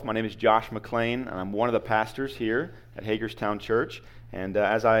My name is Josh McLean, and I'm one of the pastors here at Hagerstown Church. And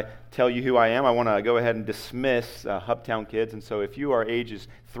as I tell you who I am, I want to go ahead and dismiss Hubtown kids. And so if you are ages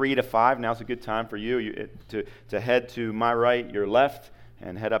 3 to 5, now's a good time for you to head to my right, your left,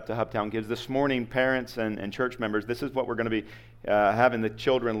 and head up to Hubtown kids. This morning, parents and church members, this is what we're going to be having the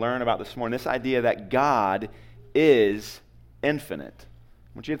children learn about this morning, this idea that God is infinite.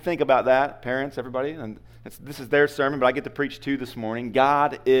 I want you to think about that, parents, everybody. And this is their sermon, but I get to preach too this morning.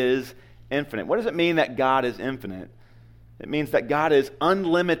 God is infinite. What does it mean that God is infinite? It means that God is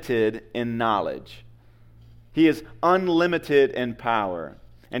unlimited in knowledge. He is unlimited in power.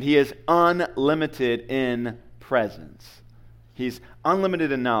 And He is unlimited in presence. He's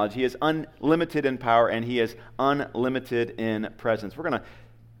unlimited in knowledge. He is unlimited in power. And He is unlimited in presence. We're going to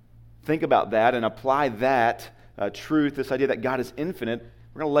think about that and apply that truth, this idea that God is infinite.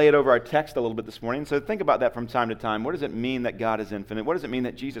 We're going to lay it over our text a little bit this morning. So think about that from time to time. What does it mean that God is infinite? What does it mean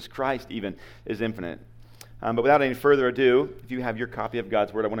that Jesus Christ even is infinite? But without any further ado, if you have your copy of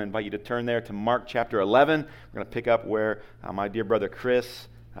God's Word, I want to invite you to turn there to Mark chapter 11. We're going to pick up where my dear brother Chris,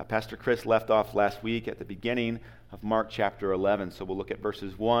 Pastor Chris, left off last week at the beginning of Mark chapter 11. So we'll look at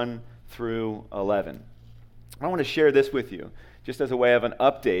verses 1 through 11. I want to share this with you, just as a way of an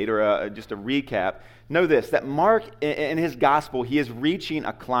update or just a recap. Know this, that Mark, in his gospel, he is reaching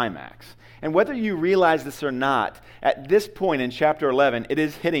a climax. And whether you realize this or not, at this point in chapter 11, it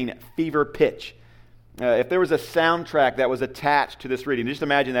is hitting fever pitch. If there was a soundtrack that was attached to this reading, just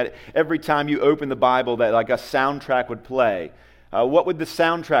imagine that every time you open the Bible, that like a soundtrack would play. What would the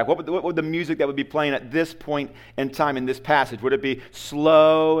soundtrack, what would the music that would be playing at this point in time in this passage? Would it be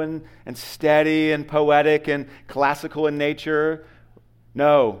slow and steady and poetic and classical in nature?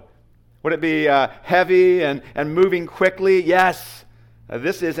 No. Would it be heavy and moving quickly? Yes.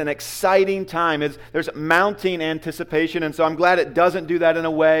 This is an exciting time. There's mounting anticipation, and so I'm glad it doesn't do that in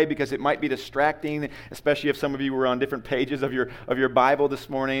a way because it might be distracting, especially if some of you were on different pages of your Bible this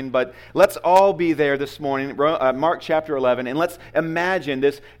morning. But let's all be there this morning, Mark chapter 11, and let's imagine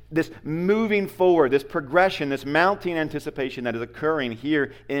this moving forward, this progression, this mounting anticipation that is occurring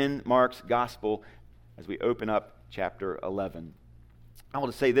here in Mark's gospel as we open up chapter 11. I want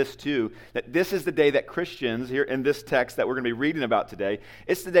to say this too, that this is the day that Christians, here in this text that we're going to be reading about today,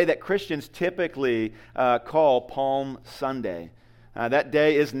 it's the day that Christians typically call Palm Sunday. That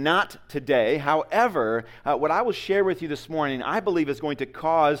day is not today. However, what I will share with you this morning, I believe is going to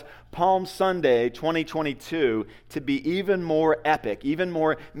cause Palm Sunday 2022 to be even more epic, even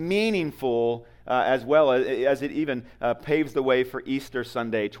more meaningful, as well as it even paves the way for Easter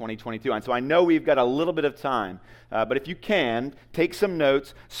Sunday 2022. And so I know we've got a little bit of time, but if you can, take some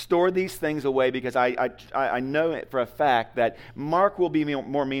notes, store these things away, because I know it for a fact that Mark will be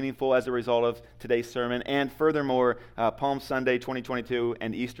more meaningful as a result of today's sermon, and furthermore, Palm Sunday 2022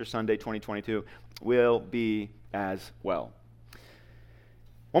 and Easter Sunday 2022 will be as well.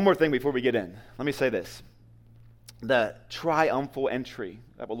 One more thing before we get in. Let me say this. The triumphal entry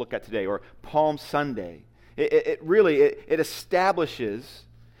that we'll look at today, or Palm Sunday, it really establishes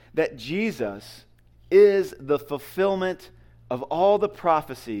that Jesus is the fulfillment of all the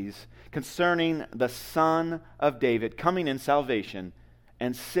prophecies concerning the Son of David coming in salvation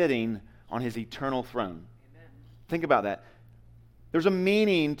and sitting on His eternal throne. Amen. Think about that. There's a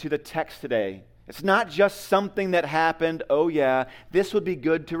meaning to the text today. It's not just something that happened. Oh yeah, this would be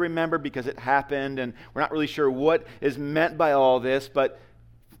good to remember because it happened and we're not really sure what is meant by all this, but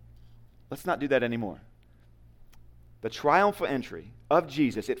let's not do that anymore. The triumphal entry of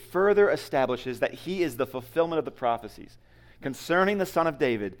Jesus, it further establishes that He is the fulfillment of the prophecies concerning the Son of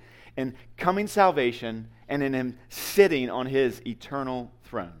David and coming salvation, and in Him sitting on His eternal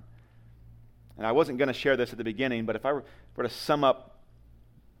throne. And I wasn't going to share this at the beginning, but if I were to sum up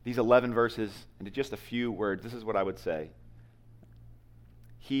these 11 verses into just a few words, this is what I would say.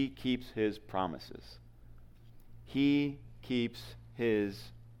 He keeps His promises. He keeps His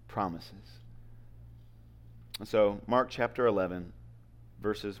promises. And so, Mark chapter 11,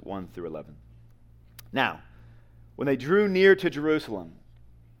 verses 1 through 11. Now, when they drew near to Jerusalem,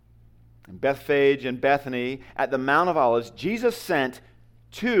 in Bethphage and Bethany, at the Mount of Olives, Jesus sent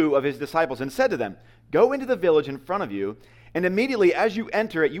 2 of His disciples and said to them, "Go into the village in front of you, and immediately as you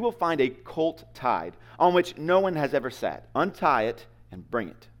enter it, you will find a colt tied, on which no one has ever sat. Untie it and bring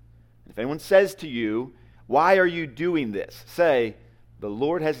it. And if anyone says to you, 'Why are you doing this?' say, 'The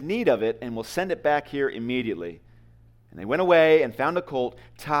Lord has need of it, and will send it back here immediately.'" And they went away and found a colt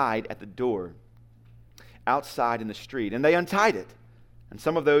tied at the door, outside in the street. And they untied it. And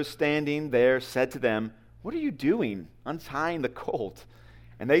some of those standing there said to them, "What are you doing, untying the colt?"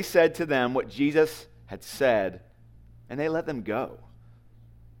 And they said to them what Jesus had said, and they let them go.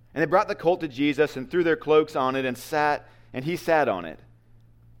 And they brought the colt to Jesus and threw their cloaks on it and he sat on it.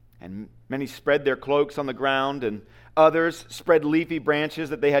 And many spread their cloaks on the ground, and others spread leafy branches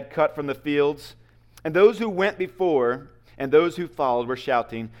that they had cut from the fields. And those who went before and those who followed were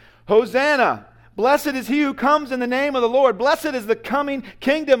shouting, "Hosanna! Blessed is he who comes in the name of the Lord. Blessed is the coming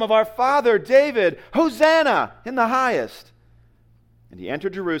kingdom of our father David. Hosanna in the highest." And he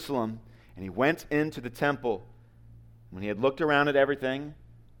entered Jerusalem, and he went into the temple. When he had looked around at everything,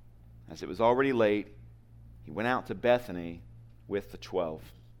 as it was already late, he went out to Bethany with the 12.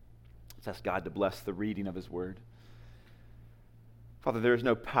 Let's ask God to bless the reading of his word. Father, there is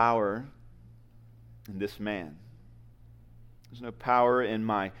no power in this man. There's no power in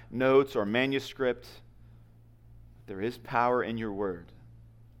my notes or manuscript. There is power in your word.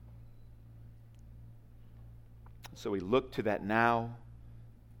 So we look to that now,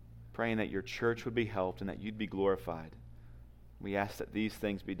 praying that your church would be helped and that you'd be glorified. We ask that these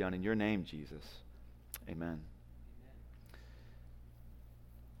things be done in your name, Jesus. Amen.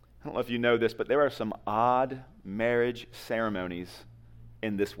 I don't know if you know this, but there are some odd marriage ceremonies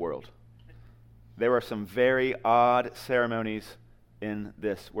in this world. There are some very odd ceremonies in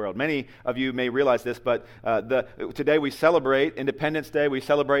this world. Many of you may realize this, but today we celebrate Independence Day. We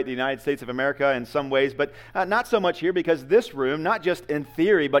celebrate the United States of America in some ways, but not so much here, because this room, not just in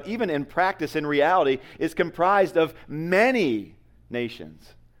theory, but even in practice, in reality, is comprised of many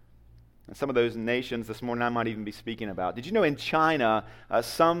nations. And some of those nations this morning I might even be speaking about. Did you know in China,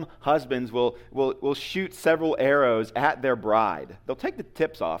 some husbands will shoot several arrows at their bride? They'll take the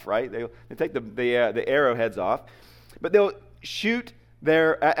tips off, right? They take the arrowheads off, but they'll shoot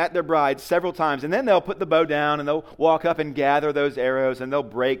at their bride several times, and then they'll put the bow down and they'll walk up and gather those arrows and they'll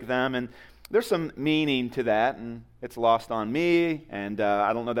break them. And there's some meaning to that, and it's lost on me, and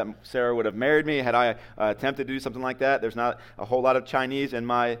I don't know that Sarah would have married me had I attempted to do something like that. There's not a whole lot of Chinese in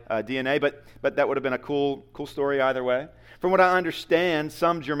my DNA, but that would have been a cool story either way. From what I understand,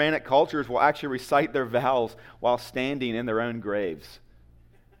 some Germanic cultures will actually recite their vows while standing in their own graves.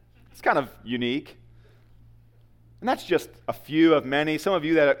 It's kind of unique. And that's just a few of many. Some of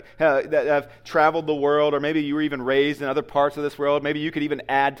you that have traveled the world, or maybe you were even raised in other parts of this world, maybe you could even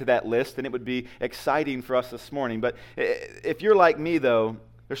add to that list, and it would be exciting for us this morning. But if you're like me, though,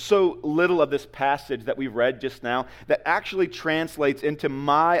 there's so little of this passage that we've read just now that actually translates into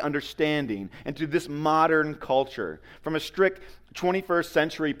my understanding, into this modern culture. From a strict 21st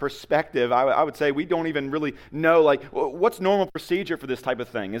century perspective, I would say we don't even really know, like, what's normal procedure for this type of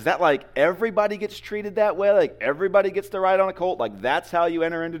thing? Is that like everybody gets treated that way? Like everybody gets to ride on a colt? Like that's how you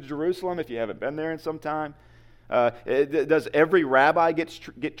enter into Jerusalem if you haven't been there in some time? Does every rabbi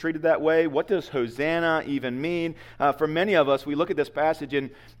get treated that way? What does Hosanna even mean? For many of us, we look at this passage and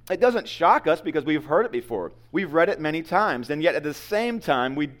it doesn't shock us because we've heard it before. We've read it many times, and yet at the same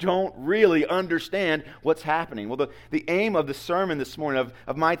time, we don't really understand what's happening. Well, the aim of the sermon this morning,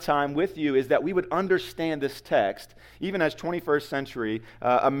 of my time with you, is that we would understand this text, even as 21st century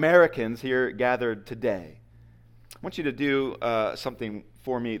Americans here gathered today. I want you to do something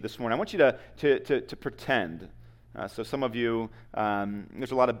for me this morning. I want you to pretend. So some of you,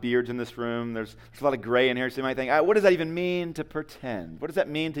 there's a lot of beards in this room. There's a lot of gray in here. So you might think, what does that even mean to pretend? What does that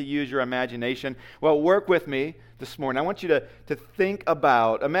mean to use your imagination? Well, work with me this morning. I want you to think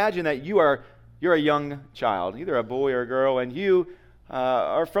about, imagine that you're a young child, either a boy or a girl, and you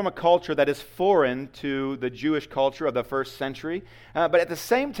are from a culture that is foreign to the Jewish culture of the first century. But at the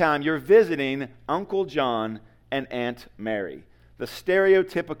same time, you're visiting Uncle John and Aunt Mary, the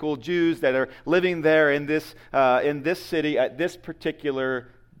stereotypical Jews that are living there in this city at this particular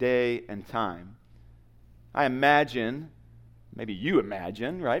day and time. I imagine, maybe you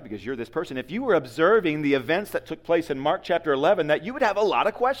imagine, right, because you're this person, if you were observing the events that took place in Mark chapter 11, that you would have a lot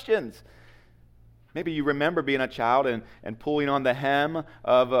of questions. Maybe you remember being a child and pulling on the hem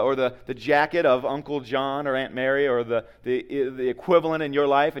of, or the jacket of Uncle John or Aunt Mary, or the equivalent in your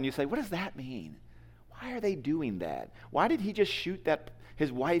life, and you say, what does that mean? Why are they doing that? Why did he just shoot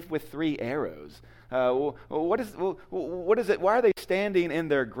his wife with 3 arrows? What is it? Why are they standing in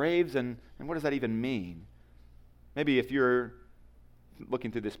their graves, and what does that even mean? Maybe if you're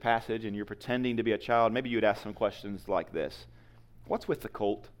looking through this passage and you're pretending to be a child, maybe you'd ask some questions like this. What's with the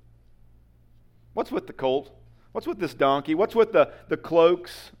colt? What's with the colt? What's with this donkey? What's with the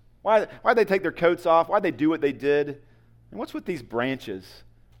cloaks? Why'd they take their coats off? Why'd they do what they did? And what's with these branches?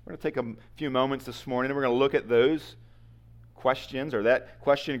 We're going to take a few moments this morning and we're going to look at those questions, or that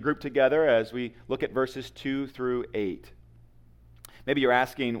question grouped together, as we look at verses 2 through 8. Maybe you're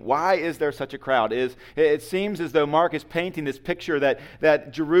asking, why is there such a crowd? It seems as though Mark is painting this picture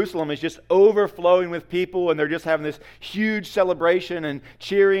that Jerusalem is just overflowing with people, and they're just having this huge celebration and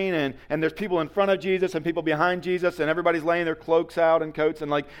cheering, and there's people in front of Jesus and people behind Jesus, and everybody's laying their cloaks out and coats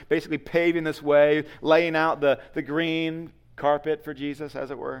and like basically paving this way, laying out the green carpet for Jesus, as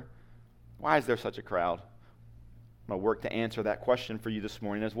it were. Why is there such a crowd? I'm going to work to answer that question for you this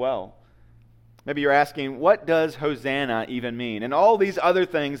morning as well. Maybe you're asking, what does Hosanna even mean? And all these other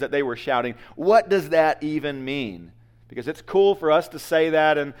things that they were shouting, what does that even mean? Because it's cool for us to say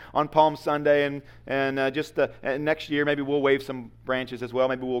that on Palm Sunday and just next year maybe we'll wave some branches as well.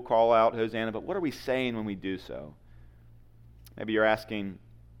 Maybe we'll call out Hosanna. But what are we saying when we do so? Maybe you're asking,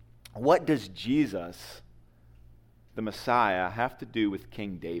 what does Jesus, the Messiah, have to do with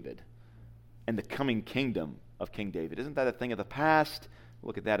King David and the coming kingdom of King David? Isn't that a thing of the past? We'll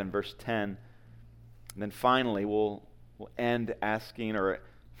look at that in verse 10. And then finally, we'll end asking or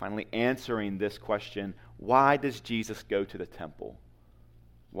finally answering this question, why does Jesus go to the temple?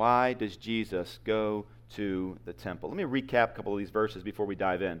 Why does Jesus go to the temple? Let me recap a couple of these verses before we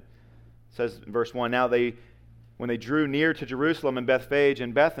dive in. It says in verse 1, when they drew near to Jerusalem and Bethphage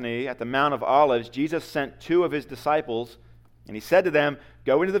and Bethany at the Mount of Olives, Jesus sent 2 of his disciples, and he said to them,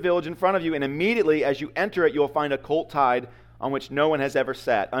 go into the village in front of you, and immediately as you enter it, you will find a colt tied on which no one has ever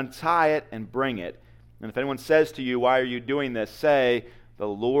sat. Untie it and bring it. And if anyone says to you, why are you doing this? Say, the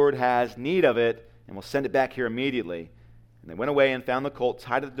Lord has need of it, and we'll send it back here immediately. And they went away and found the colt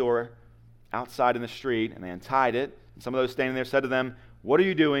tied at the door outside in the street, and they untied it. And some of those standing there said to them, what are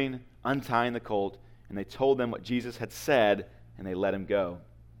you doing untying the colt? And they told them what Jesus had said, and they let him go.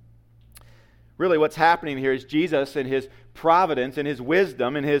 Really what's happening here is Jesus in his providence and his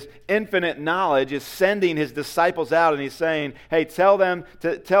wisdom and his infinite knowledge is sending his disciples out, and he's saying, hey, tell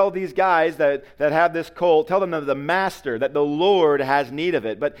these guys that have this colt, tell them that the master, that the Lord has need of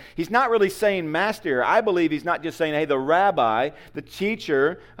it. But he's not really saying master here. I believe he's not just saying, hey, the rabbi, the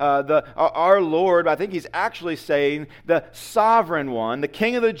teacher, our Lord. I think he's actually saying the sovereign one, the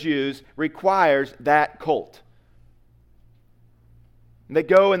King of the Jews, requires that colt. And they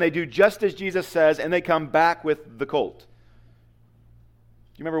go and they do just as Jesus says, and they come back with the colt. Do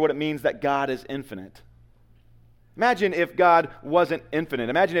you remember what it means that God is infinite? Imagine if God wasn't infinite.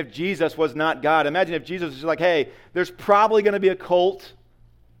 Imagine if Jesus was not God. Imagine if Jesus was just like, hey, there's probably going to be a colt.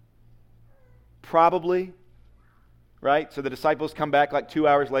 Probably. Right? So the disciples come back like 2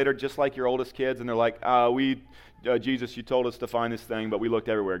 hours later, just like your oldest kids, and they're like, Jesus, you told us to find this thing, but we looked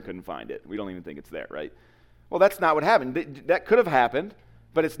everywhere and couldn't find it. We don't even think it's there, right? Well, that's not what happened. That could have happened,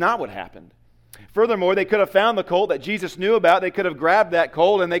 but it's not what happened. Furthermore, they could have found the colt that Jesus knew about. They could have grabbed that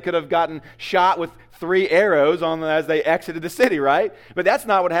colt, and they could have gotten shot with 3 arrows on them as they exited the city, right? But that's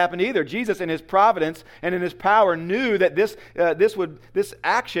not what happened either. Jesus, in his providence and in his power, knew that this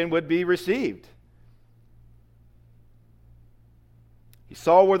action would be received. He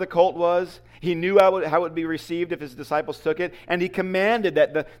saw where the colt was. He knew how it would be received if his disciples took it, and he commanded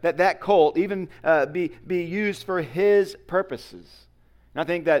that colt even be used for his purposes. And I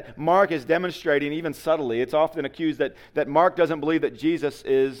think that Mark is demonstrating, even subtly, it's often accused that Mark doesn't believe that Jesus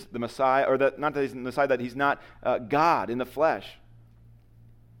is the Messiah, or that not that he's the Messiah, that he's not God in the flesh.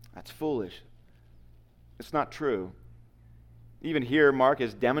 That's foolish. It's not true. Even here, Mark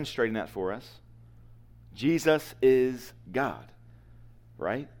is demonstrating that for us. Jesus is God,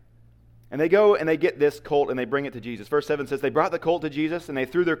 right? And they go and they get this colt and they bring it to Jesus. Verse 7 says, they brought the colt to Jesus and they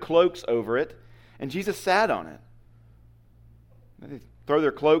threw their cloaks over it, and Jesus sat on it. They throw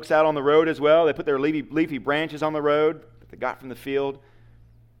their cloaks out on the road as well. They put their leafy branches on the road that they got from the field.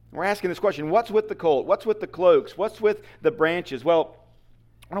 And we're asking this question, what's with the colt? What's with the cloaks? What's with the branches? Well,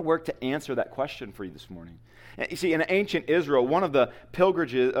 I want to work to answer that question for you this morning. You see, in ancient Israel, one of the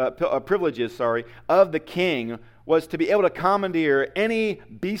privileges of the king was to be able to commandeer any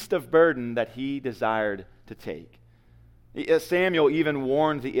beast of burden that he desired to take. Samuel even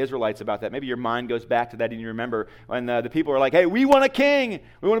warned the Israelites about that. Maybe your mind goes back to that and you remember when the people were like, hey, we want a king.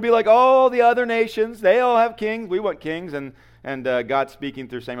 We want to be like all the other nations. They all have kings. We want kings. And God speaking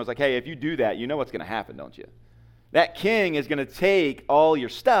through Samuel was like, hey, if you do that, you know what's going to happen, don't you? That king is going to take all your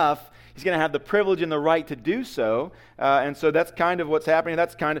stuff. He's going to have the privilege and the right to do so. And so that's kind of what's happening.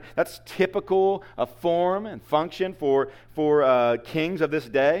 That's typical of form and function for kings of this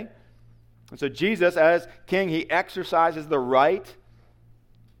day. And so Jesus, as king, he exercises the right.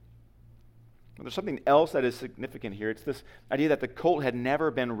 But there's something else that is significant here. It's this idea that the colt had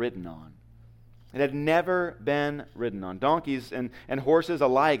never been ridden on. It had never been ridden on. Donkeys and horses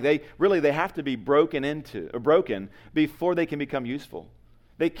alike, they have to be broken before they can become useful.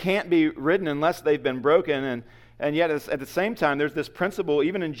 They can't be ridden unless they've been broken. And yet, at the same time, there's this principle,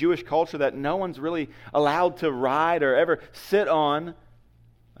 even in Jewish culture, that no one's really allowed to ride or ever sit on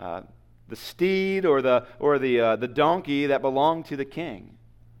the steed or the donkey that belonged to the king.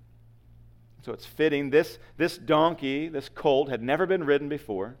 So it's fitting. This donkey, this colt, had never been ridden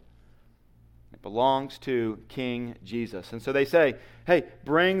before. It belongs to King Jesus. And so they say, hey,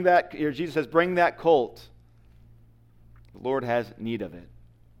 Jesus says, bring that colt. The Lord has need of it.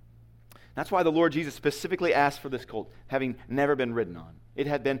 That's why the Lord Jesus specifically asked for this colt, having never been ridden on. It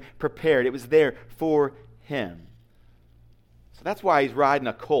had been prepared. It was there for him. So that's why he's riding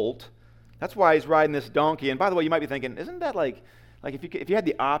a colt. That's why he's riding this donkey. And by the way, you might be thinking, isn't that like if you had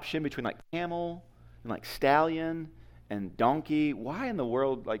the option between like camel and like stallion and donkey, why in the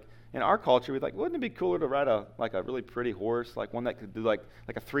world, like in our culture, we'd like, wouldn't it be cooler to ride a really pretty horse, like one that could do like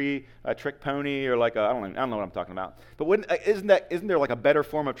a trick pony or like I don't know what I'm talking about. But isn't there like a better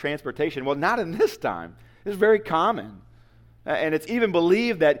form of transportation? Well, not in this time. It's very common. And it's even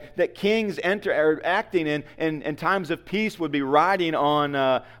believed that kings acting in times of peace would be riding on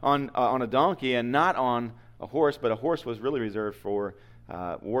a donkey and not on a horse, but a horse was really reserved for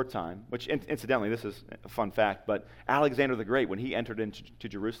wartime, which incidentally, this is a fun fact, but Alexander the Great, when he entered into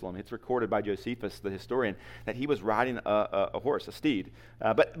Jerusalem, it's recorded by Josephus, the historian, that he was riding a horse, a steed.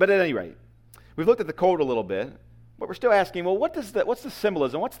 But at any rate, we've looked at the colt a little bit, but we're still asking, well, what's the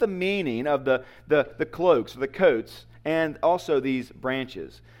symbolism? What's the meaning of the cloaks, or the coats, and also these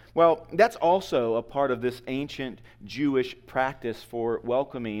branches? Well, that's also a part of this ancient Jewish practice for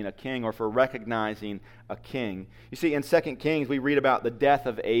welcoming a king or for recognizing a king. You see, in 2 Kings, we read about the death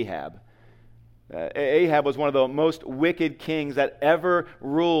of Ahab. Ahab was one of the most wicked kings that ever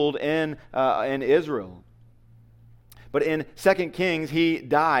ruled in Israel. But in 2 Kings, he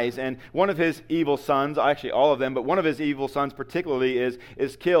dies, and one of his evil sons, actually all of them, but one of his evil sons particularly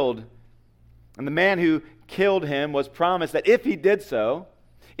is killed. And the man who killed him was promised that if he did so,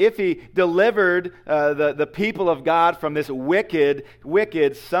 if he delivered the people of God from this wicked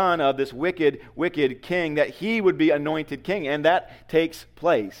son of this wicked king, that he would be anointed king. And that takes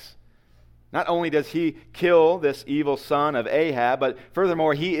place. Not only does he kill this evil son of Ahab, but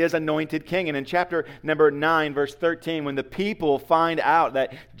furthermore, he is anointed king. And in chapter number 9, verse 13, when the people find out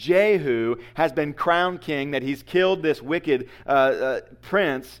that Jehu has been crowned king, that he's killed this wicked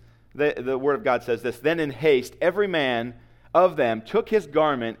prince, the word of God says this, then in haste, every man of them took his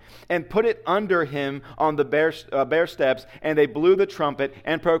garment and put it under him on the bare steps, and they blew the trumpet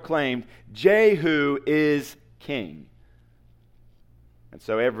and proclaimed, Jehu is king. And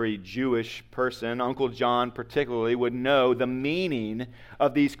so every Jewish person, Uncle John particularly, would know the meaning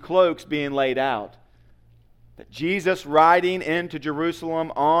of these cloaks being laid out. That Jesus riding into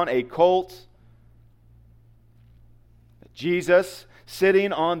Jerusalem on a colt, that Jesus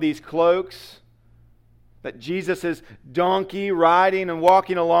sitting on these cloaks, that Jesus' donkey riding and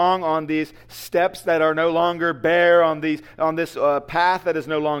walking along on these steps that are no longer bare, on this path that is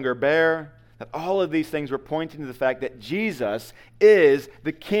no longer bare. That all of these things were pointing to the fact that Jesus is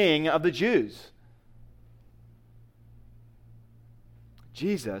the King of the Jews.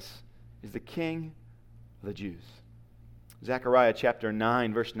 Jesus is the King of the Jews. Zechariah chapter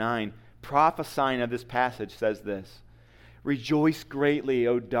 9, verse 9, prophesying of this passage, says this, Rejoice greatly,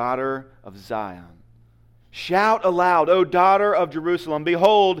 O daughter of Zion. Shout aloud, O daughter of Jerusalem.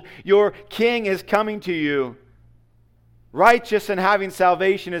 Behold, your king is coming to you. Righteous and having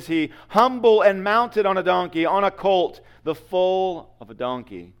salvation is he, humble and mounted on a donkey, on a colt, the foal of a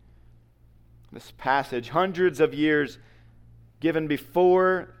donkey. This passage, hundreds of years given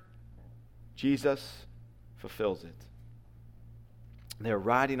before Jesus, fulfills it. They're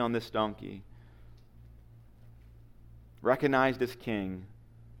riding on this donkey, recognized as king,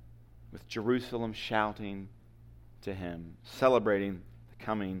 with Jerusalem shouting to him, celebrating the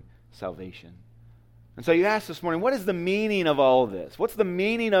coming salvation. And so you ask this morning, what is the meaning of all of this? What's the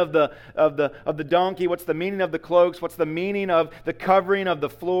meaning of the donkey? What's the meaning of the cloaks? What's the meaning of the covering of the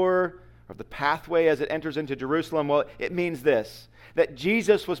floor, of the pathway as it enters into Jerusalem? Well, it means this, that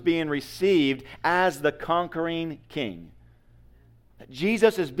Jesus was being received as the conquering king.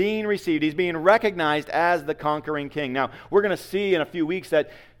 Jesus is being received. He's being recognized as the conquering king. Now, we're going to see in a few weeks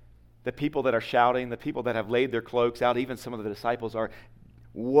that the people that are shouting, the people that have laid their cloaks out, even some of the disciples are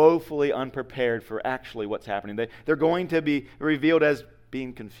woefully unprepared for actually what's happening. They're going to be revealed as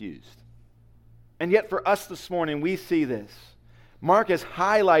being confused. And yet for us this morning, we see this. Mark is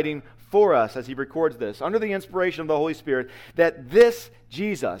highlighting for us as he records this, under the inspiration of the Holy Spirit, that this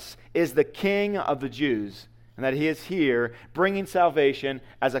Jesus is the King of the Jews, and that he is here bringing salvation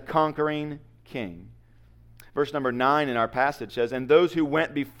as a conquering king. Verse number 9 in our passage says, "And those who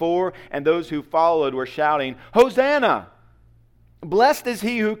went before and those who followed were shouting, 'Hosanna! Blessed is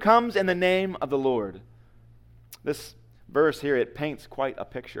he who comes in the name of the Lord.'" This verse here, it paints quite a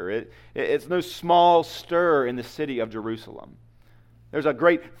picture. It's no small stir in the city of Jerusalem. There's a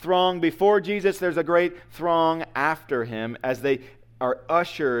great throng before Jesus. There's a great throng after him as they are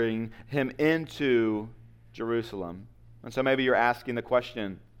ushering him into Jerusalem. And so maybe you're asking the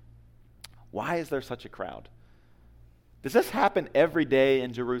question, why is there such a crowd? Does this happen every day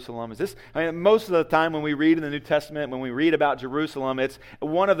in Jerusalem? Most of the time when we read in the New Testament, when we read about Jerusalem, it's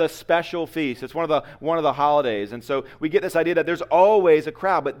one of the special feasts. It's one of the holidays. And so we get this idea that there's always a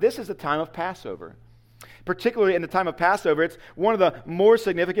crowd. But this is the time of Passover. Particularly in the time of Passover, it's one of the more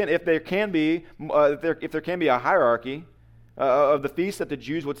significant, if there can be a hierarchy of the feasts that the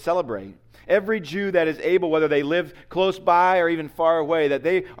Jews would celebrate. Every Jew that is able, whether they live close by or even far away, that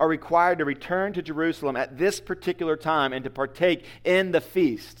they are required to return to Jerusalem at this particular time and to partake in the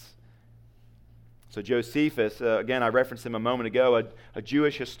feasts. So Josephus, again, I referenced him a moment ago, a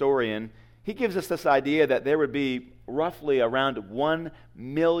Jewish historian, he gives us this idea that there would be roughly around 1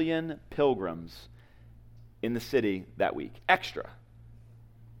 million pilgrims in the city that week, extra.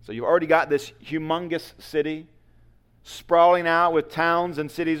 So you've already got this humongous city sprawling out with towns and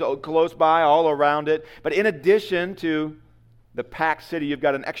cities close by all around it. But in addition to the packed city, you've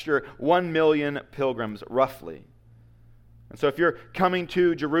got an extra 1 million pilgrims, roughly. And so if you're coming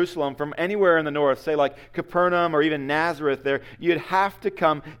to Jerusalem from anywhere in the north, say like Capernaum or even Nazareth there, you'd have to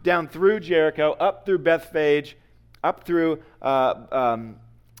come down through Jericho, up through Bethphage, up through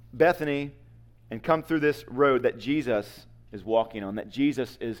Bethany, and come through this road that Jesus is walking on, that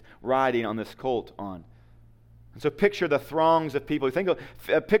Jesus is riding on this colt on. And so picture the throngs of people.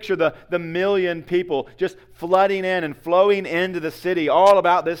 Picture the million people just flooding in and flowing into the city all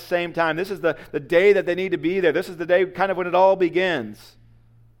about this same time. This is the day that they need to be there. This is the day kind of when it all begins.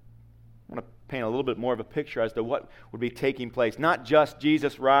 I want to paint a little bit more of a picture as to what would be taking place. Not just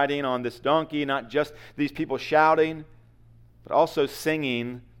Jesus riding on this donkey, not just these people shouting, but also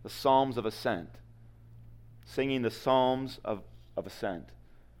singing the Psalms of Ascent. Singing the Psalms of Ascent.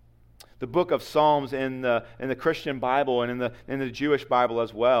 The book of Psalms in the Christian Bible and in the Jewish Bible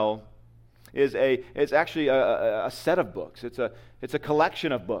as well it's actually a set of books. It's a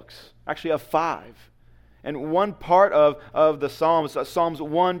collection of books, actually of 5. And one part of the Psalms, Psalms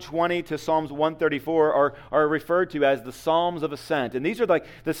 120 to Psalms 134, are referred to as the Psalms of Ascent. And these are like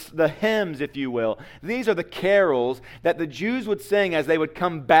the hymns, if you will. These are the carols that the Jews would sing as they would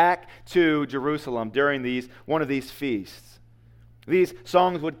come back to Jerusalem during one of these feasts. These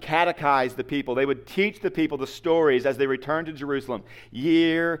songs would catechize the people. They would teach the people the stories as they returned to Jerusalem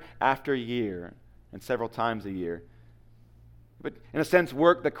year after year and several times a year. But in a sense,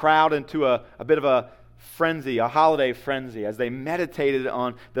 work the crowd into a bit of a frenzy, a holiday frenzy, as they meditated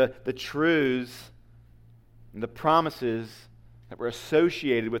on the truths and the promises that were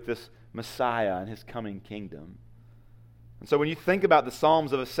associated with this Messiah and his coming kingdom. And so when you think about the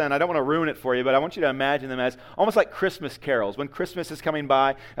Psalms of Ascent, I don't want to ruin it for you, but I want you to imagine them as almost like Christmas carols. When Christmas is coming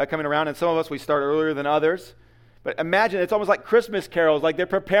around, and some of us, we start earlier than others. But imagine it's almost like Christmas carols, like they're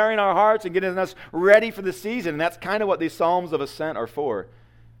preparing our hearts and getting us ready for the season. And that's kind of what these Psalms of Ascent are for.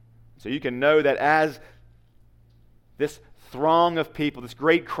 So you can know that as this throng of people, this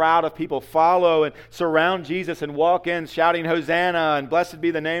great crowd of people follow and surround Jesus and walk in shouting, "Hosanna," and "Blessed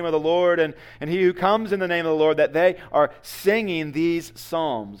be the name of the Lord," and "He who comes in the name of the Lord," that they are singing these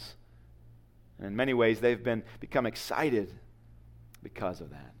psalms. And in many ways, they've become excited because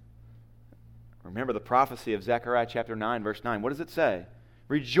of that. Remember the prophecy of Zechariah chapter 9, verse 9. What does it say?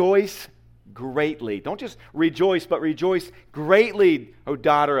 Rejoice greatly. Don't just rejoice, but rejoice greatly, O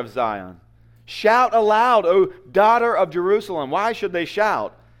daughter of Zion. Shout aloud, O daughter of Jerusalem. Why should they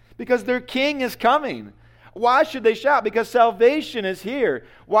shout? Because their king is coming. Why should they shout? Because salvation is here.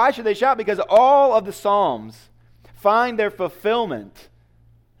 Why should they shout? Because all of the Psalms find their fulfillment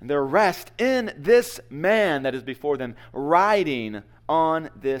and their rest in this man that is before them, riding on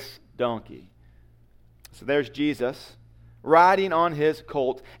this donkey. So there's Jesus, riding on his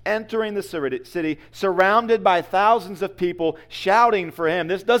colt, entering the city, surrounded by thousands of people shouting for him.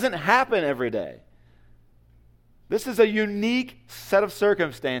 This doesn't happen every day. This is a unique set of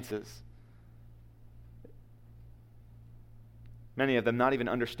circumstances. Many of them not even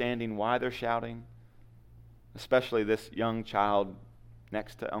understanding why they're shouting, especially this young child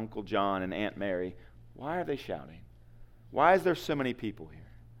next to Uncle John and Aunt Mary. Why are they shouting? Why is there so many people here?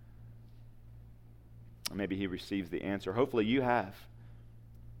 Or maybe he receives the answer. Hopefully you have.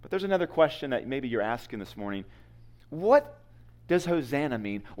 But there's another question that maybe you're asking this morning. What does Hosanna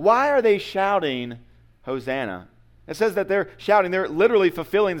mean? Why are they shouting Hosanna. It says that they're shouting, they're literally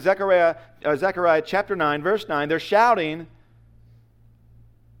fulfilling Zechariah chapter 9, verse 9. They're shouting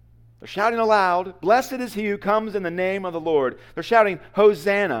aloud, "Blessed is he who comes in the name of the Lord." They're shouting,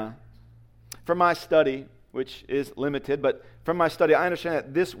 "Hosanna." From my study, which is limited, but from my study, I understand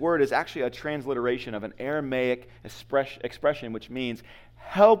that this word is actually a transliteration of an Aramaic expression which means,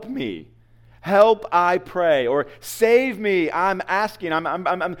 "Help me. Help, I pray," or "Save me, I'm asking,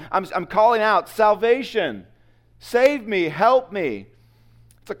 I'm calling out, salvation. Save me, help me."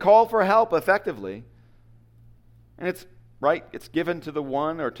 It's a call for help, effectively. And it's given to the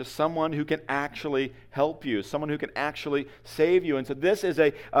one or to someone who can actually help you, someone who can actually save you. And so this is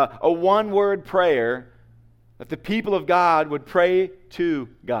a one-word prayer that the people of God would pray to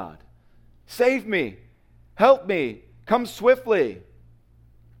God. Save me, help me, come swiftly.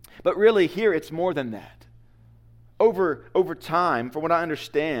 But really here it's more than that. Over time, from what I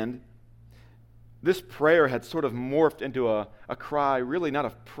understand, this prayer had sort of morphed into a cry, really not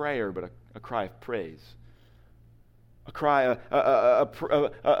of prayer, but a cry of praise. A cry,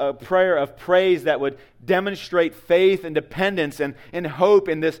 a prayer of praise that would demonstrate faith and dependence and hope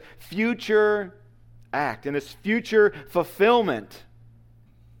in this future act, in this future fulfillment.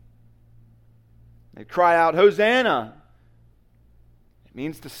 They cry out, "Hosanna." It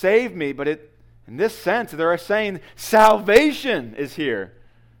means to save me, but in this sense, they're saying salvation is here.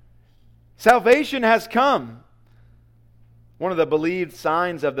 Salvation has come. One of the believed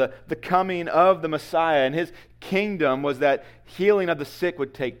signs of the coming of the Messiah and his kingdom was that healing of the sick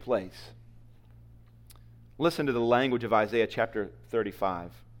would take place. Listen to the language of Isaiah chapter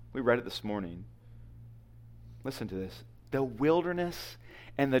 35. We read it this morning. Listen to this. "The wilderness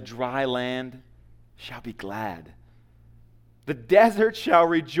and the dry land shall be glad. The desert shall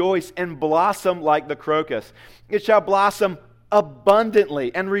rejoice and blossom like the crocus. It shall blossom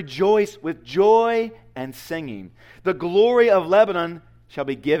abundantly and rejoice with joy and singing. The glory of Lebanon shall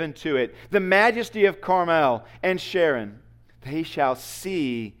be given to it. The majesty of Carmel and Sharon. They shall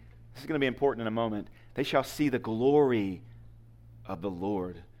see," this is going to be important in a moment, "they shall see the glory of the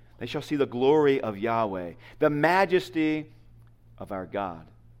Lord. They shall see the glory of Yahweh, the majesty of our God.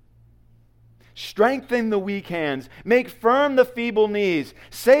 Strengthen the weak hands. Make firm the feeble knees.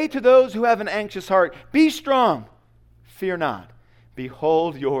 Say to those who have an anxious heart, be strong. Fear not.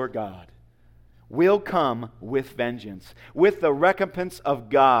 Behold, your God will come with vengeance. With the recompense of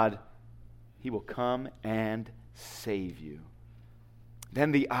God, he will come and save you.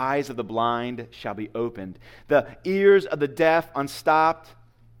 Then the eyes of the blind shall be opened, the ears of the deaf unstopped.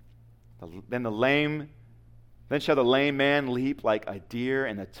 Then shall the lame man leap like a deer,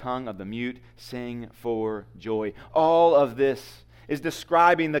 and the tongue of the mute sing for joy. All of this is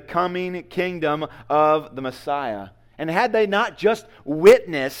describing the coming kingdom of the Messiah. And had they not just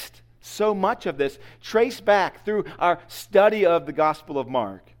witnessed so much of this, trace back through our study of the Gospel of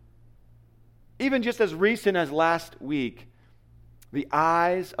Mark, even just as recent as last week, the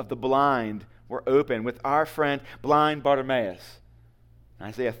eyes of the blind were open with our friend blind Bartimaeus.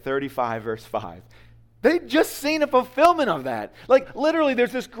 Isaiah 35 verse 5. They'd just seen a fulfillment of that. Like literally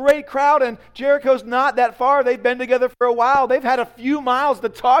there's this great crowd and Jericho's not that far. They've been together for a while. They've had a few miles to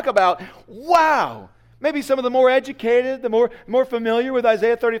talk about. Wow! Maybe some of the more educated, the more familiar with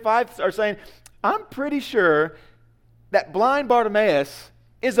Isaiah 35 are saying, I'm pretty sure that blind Bartimaeus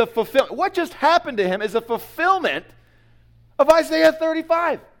is a fulfillment. What just happened to him is a fulfillment of Isaiah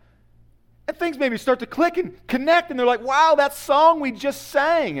 35. And things maybe start to click and connect, and they're like, wow, that song we just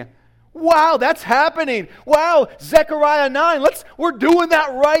sang. Wow, that's happening. Wow, Zechariah 9, we're doing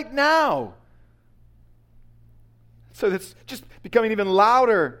that right now. So it's just becoming even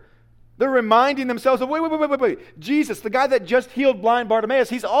louder. They're reminding themselves of, wait. Jesus, the guy that just healed blind Bartimaeus,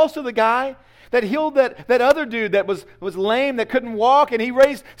 he's also the guy that healed that other dude that was lame, that couldn't walk, and he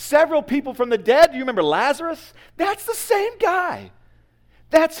raised several people from the dead. Do you remember Lazarus? That's the same guy.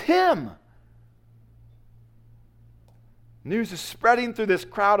 That's him. News is spreading through this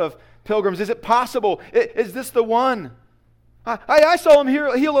crowd of pilgrims. Is it possible? Is this the one? I saw him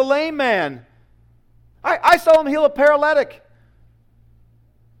heal a lame man. I saw him heal a paralytic.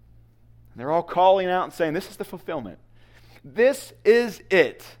 And they're all calling out and saying, this is the fulfillment. This is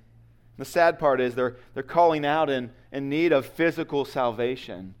it. The sad part is they're calling out in need of physical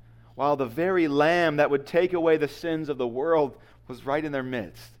salvation, while the very Lamb that would take away the sins of the world was right in their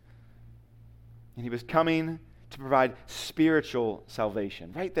midst. And he was coming to provide spiritual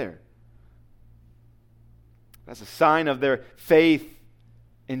salvation right there. That's a sign of their faith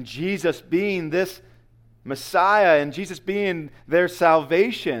in Jesus being this Messiah and Jesus being their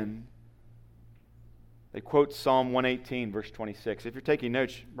salvation. They quote Psalm 118, verse 26. If you're taking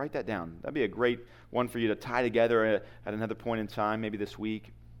notes, write that down. That'd be a great one for you to tie together at another point in time, maybe this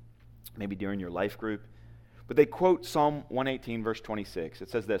week, maybe during your life group. But they quote Psalm 118, verse 26. It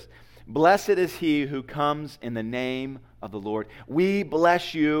says this, "Blessed is he who comes in the name of the Lord. We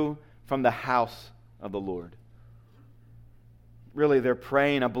bless you from the house of the Lord." Really, they're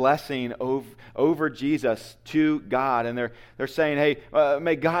praying a blessing over Jesus to God. And they're saying, hey,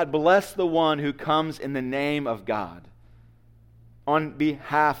 may God bless the one who comes in the name of God, on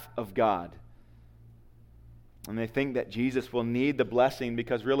behalf of God. And they think that Jesus will need the blessing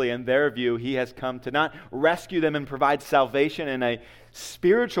because really, in their view, he has come to not rescue them and provide salvation in a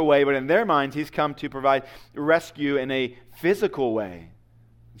spiritual way, but in their minds, he's come to provide rescue in a physical way.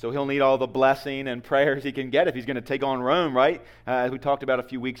 So he'll need all the blessing and prayers he can get if he's going to take on Rome, right? As we talked about a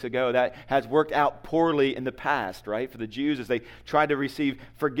few weeks ago, that has worked out poorly in the past, right? For the Jews as they tried to receive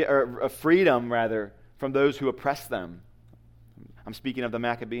freedom, rather, from those who oppressed them. I'm speaking of the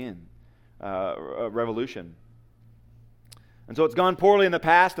Maccabean revolution. And so it's gone poorly in the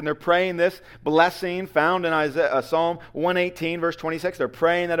past, and they're praying this blessing found in Psalm 118, verse 26. They're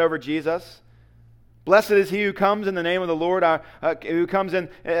praying that over Jesus. Blessed is he who comes in the name of the Lord, who comes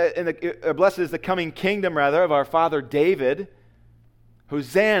blessed is the coming kingdom, rather, of our father David.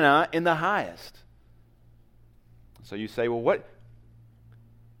 Hosanna in the highest. So you say, well, what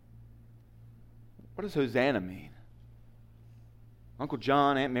does Hosanna mean? Uncle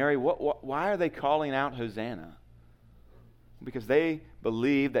John, Aunt Mary, why are they calling out Hosanna? Because they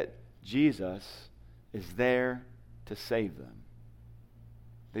believe that Jesus is there to save them.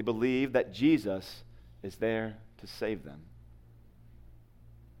 They believe that Jesus is there to save them.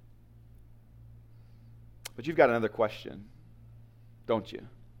 But you've got another question, don't you?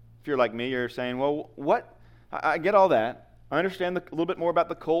 If you're like me, you're saying, well, what? I get all that. I understand a little bit more about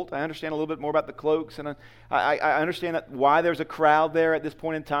the cult. I understand a little bit more about the cloaks. And I understand that why there's a crowd there at this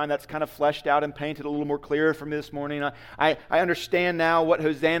point in time. That's kind of fleshed out and painted a little more clear for me this morning. I understand now what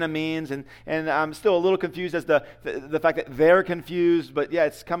Hosanna means. And I'm still a little confused as to the fact that they're confused. But yeah,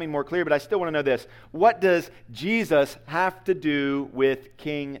 it's coming more clear. But I still want to know this. What does Jesus have to do with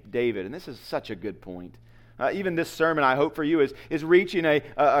King David? And this is such a good point. Even this sermon, I hope for you, is reaching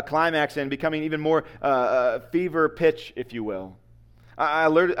a climax and becoming even more fever pitch, if you will. I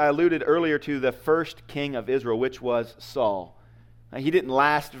alluded earlier to the first king of Israel, which was Saul. He didn't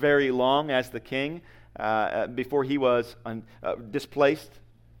last very long as the king before he was displaced.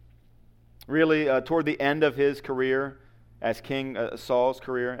 Really, toward the end of his career as king, Saul's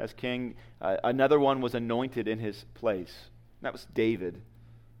career as king, another one was anointed in his place. That was David.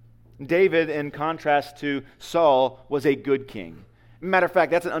 David, in contrast to Saul, was a good king. Matter of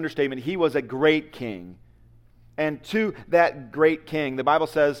fact, that's an understatement. He was a great king. And to that great king, the Bible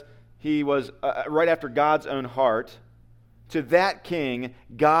says he was right after God's own heart. To that king,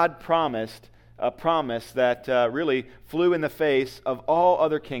 God promised a promise that really flew in the face of all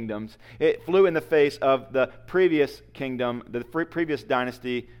other kingdoms. It flew in the face of the previous kingdom, the previous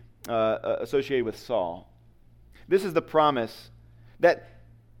dynasty associated with Saul. This is the promise that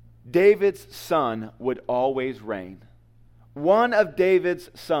David's son would always reign. One of David's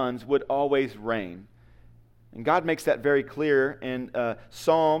sons would always reign. And God makes that very clear in 2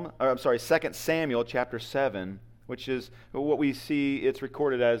 Samuel chapter 7, which is what we see it's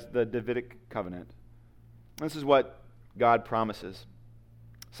recorded as the Davidic covenant. This is what God promises.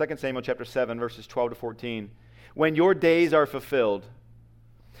 2 Samuel chapter 7, verses 12 to 14. When your days are fulfilled,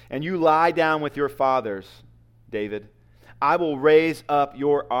 and you lie down with your fathers, David, I will raise up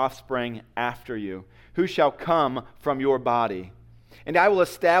your offspring after you, who shall come from your body. And I will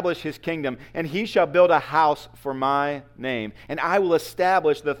establish his kingdom, and he shall build a house for my name. And I will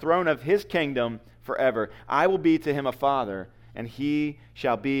establish the throne of his kingdom forever. I will be to him a father, and he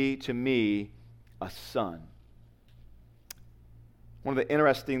shall be to me a son. One of the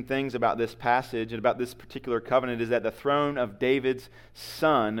interesting things about this passage and about this particular covenant is that the throne of David's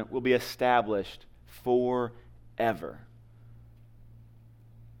son will be established forever.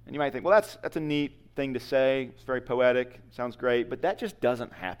 And you might think, well, that's a neat thing to say. It's very poetic. Sounds great, but that just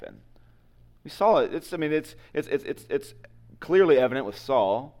doesn't happen. We saw it. It's clearly evident with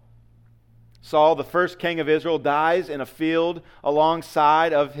Saul. Saul, the first king of Israel, dies in a field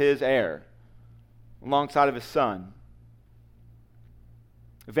alongside of his heir, alongside of his son.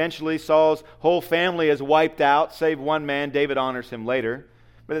 Eventually, Saul's whole family is wiped out, save one man. David honors him later.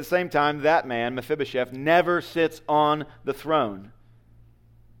 But at the same time, that man, Mephibosheth, never sits on the throne.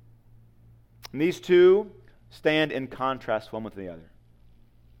 And these two stand in contrast one with the other.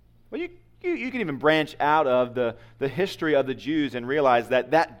 Well, you can even branch out of the history of the Jews and realize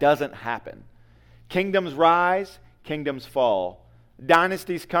that doesn't happen. Kingdoms rise, kingdoms fall.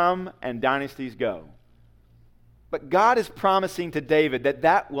 Dynasties come and dynasties go. But God is promising to David that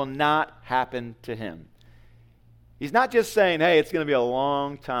that will not happen to him. He's not just saying, hey, it's going to be a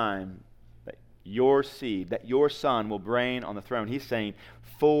long time that your seed, that your son will reign on the throne. He's saying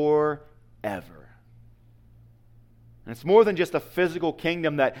forever. And it's more than just a physical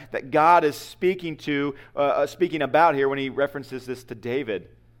kingdom that God is speaking about here when he references this to David.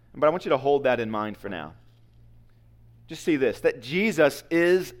 But I want you to hold that in mind for now. Just see this, that Jesus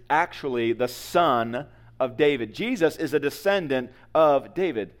is actually the son of David. Jesus is a descendant of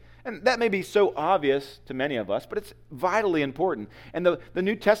David. And that may be so obvious to many of us, but it's vitally important. And the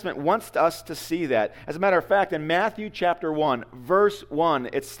New Testament wants us to see that. As a matter of fact, in Matthew chapter 1, verse 1,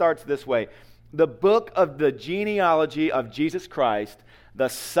 it starts this way. The book of the genealogy of Jesus Christ, the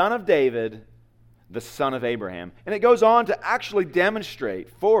son of David, the son of Abraham. And it goes on to actually demonstrate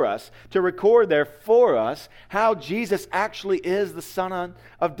for us, to record there for us, how Jesus actually is the son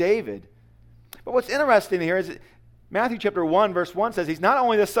of David. But what's interesting here is that Matthew chapter 1, verse 1 says he's not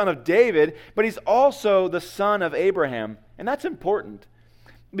only the son of David, but he's also the son of Abraham. And that's important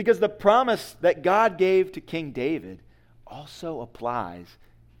because the promise that God gave to King David also applies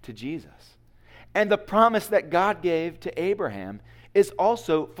to Jesus. And the promise that God gave to Abraham is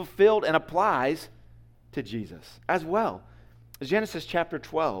also fulfilled and applies to Jesus as well. Genesis chapter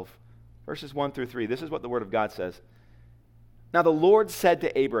 12, verses 1 through 3. This is what the Word of God says. Now the Lord said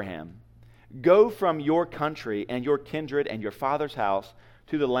to Abraham, "Go from your country and your kindred and your father's house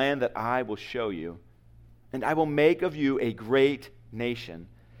to the land that I will show you, and I will make of you a great nation,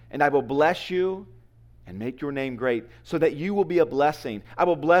 and I will bless you and make your name great, so that you will be a blessing. I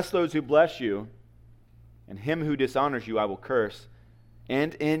will bless those who bless you, and him who dishonors you I will curse.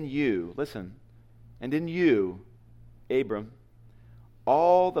 And in you," listen, "and in you, Abram,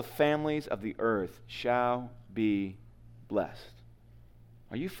 all the families of the earth shall be blessed."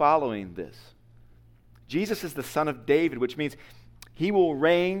 Are you following this? Jesus is the son of David, which means he will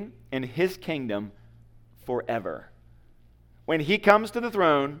reign in his kingdom forever. When he comes to the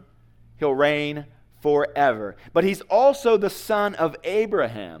throne, he'll reign forever. But he's also the son of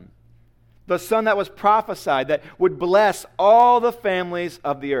Abraham, the son that was prophesied that would bless all the families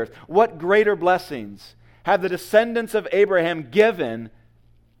of the earth. What greater blessings have the descendants of Abraham given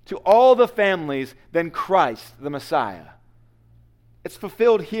to all the families than Christ, the Messiah? It's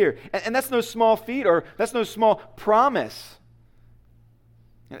fulfilled here. And that's no small feat, or that's no small promise.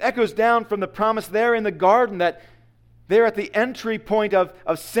 It echoes down from the promise there in the garden, that there at the entry point of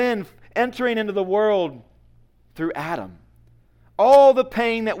sin entering into the world through Adam. All the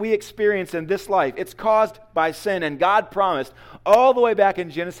pain that we experience in this life, it's caused by sin. And God promised all the way back in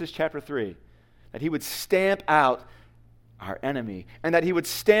Genesis chapter 3 that he would stamp out our enemy, and that he would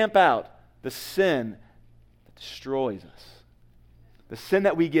stamp out the sin that destroys us, the sin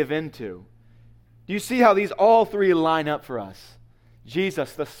that we give into. Do you see how these all three line up for us?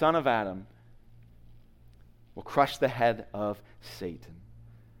 Jesus, the son of Adam, will crush the head of Satan.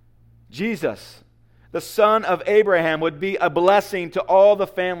 Jesus, the son of Abraham, would be a blessing to all the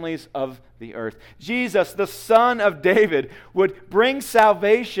families of the earth. Jesus, the son of David, would bring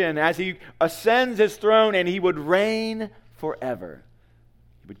salvation as he ascends his throne, and he would reign forever.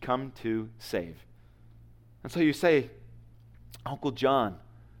 He would come to save. And so you say, Uncle John,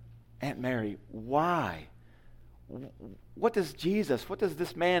 Aunt Mary, why? What does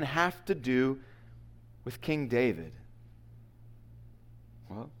this man have to do with King David?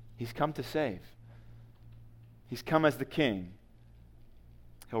 Well, he's come to save. He's come as the king.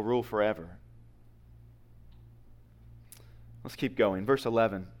 He'll rule forever. Let's keep going. Verse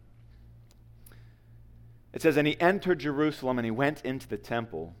 11. It says, "And he entered Jerusalem, and he went into the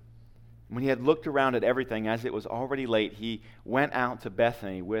temple. When he had looked around at everything, as it was already late, he went out to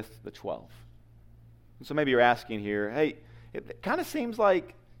Bethany with the 12. And so maybe you're asking here, hey, it kind of seems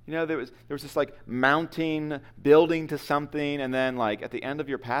like, there was this like mounting, building to something, and then like at the end of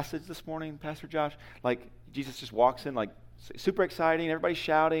your passage this morning, Pastor Josh, like Jesus just walks in, like super exciting, everybody's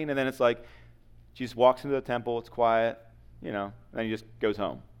shouting, and then it's like Jesus walks into the temple, it's quiet, and then he just goes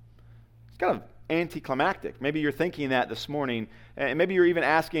home. It's kind of anticlimactic. Maybe you're thinking that this morning, and maybe you're even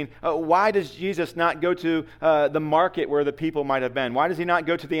asking, why does Jesus not go to the market where the people might have been? Why does he not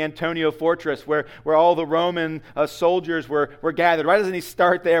go to the Antonia fortress where all the Roman soldiers were gathered? Why doesn't he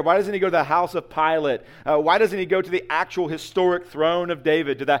start there? Why doesn't he go to the house of Pilate? Why doesn't he go to the actual historic throne of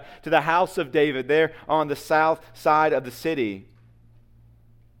David, to the house of David there on the south side of the city?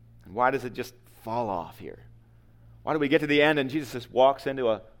 And why does it just fall off here? Why do we get to the end and Jesus just walks into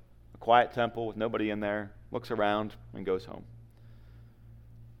a quiet temple with nobody in there, looks around, and goes home?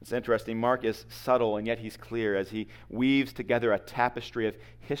 It's interesting. Mark is subtle, and yet he's clear as he weaves together a tapestry of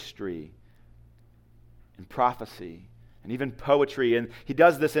history and prophecy and even poetry. And he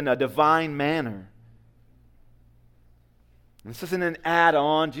does this in a divine manner. And this isn't an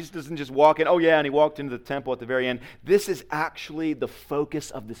add-on. Jesus doesn't just walk in, oh yeah, and he walked into the temple at the very end. This is actually the focus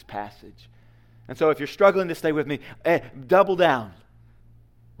of this passage. And so if you're struggling to stay with me, double down.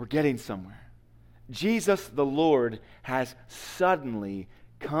 We're getting somewhere. Jesus the Lord has suddenly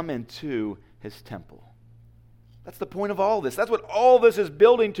come into his temple. That's the point of all this. That's what all this is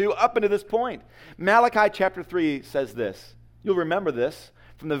building to up into this point. Malachi chapter 3 says this. You'll remember this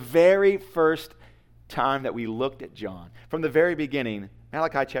from the very first time that we looked at John. From the very beginning,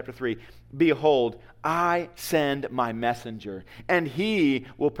 Malachi chapter 3, behold, I send my messenger, and he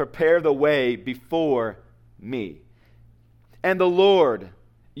will prepare the way before me. And the Lord,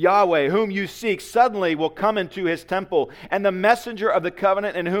 Yahweh, whom you seek, suddenly will come into his temple, and the messenger of the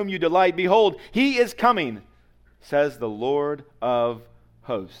covenant in whom you delight, behold, he is coming, says the Lord of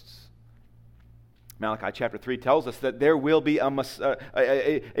hosts. Malachi chapter 3 tells us that there will be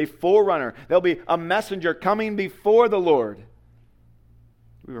a forerunner. There'll be a messenger coming before the Lord.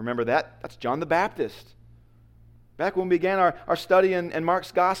 We remember that? That's John the Baptist. Back when we began our study in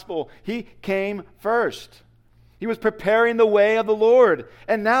Mark's gospel, he came first. He was preparing the way of the Lord.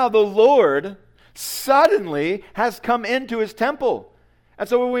 And now the Lord suddenly has come into his temple. And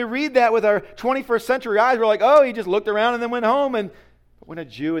so when we read that with our 21st century eyes, we're like, oh, he just looked around and then went home. But when a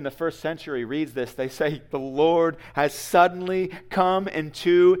Jew in the first century reads this, they say, the Lord has suddenly come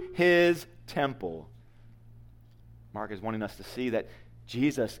into his temple. Mark is wanting us to see that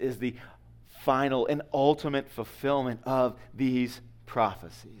Jesus is the final and ultimate fulfillment of these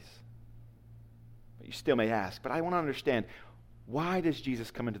prophecies. But you still may ask, but I want to understand, why does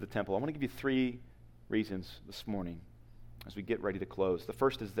Jesus come into the temple? I want to give you 3 reasons this morning as we get ready to close. The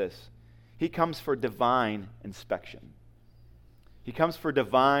first is this. He comes for divine inspection. He comes for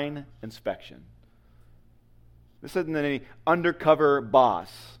divine inspection. This isn't any undercover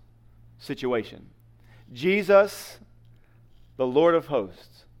boss situation. Jesus, the Lord of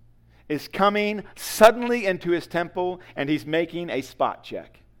hosts, is coming suddenly into his temple, and he's making a spot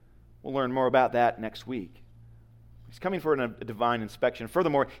check. We'll learn more about that next week. He's coming for a divine inspection.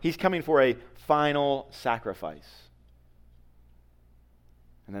 Furthermore, he's coming for a final sacrifice.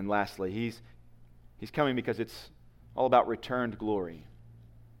 And then lastly, he's coming because it's all about returned glory.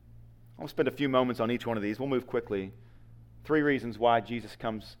 I'll spend a few moments on each one of these. We'll move quickly. 3 reasons why Jesus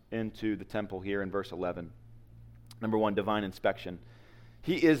comes into the temple here in verse 11. Number 1, divine inspection.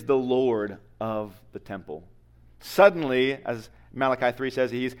 He is the Lord of the temple. Suddenly, as Malachi 3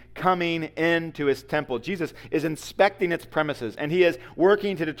 says, he's coming into his temple. Jesus is inspecting its premises, and he is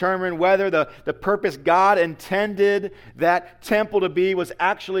working to determine whether the purpose God intended that temple to be was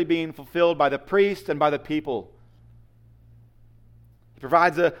actually being fulfilled by the priests and by the people. He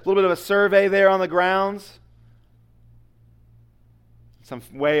provides a little bit of a survey there on the grounds. Some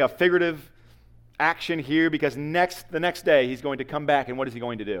way of figurative action here, because the next day he's going to come back, and what is he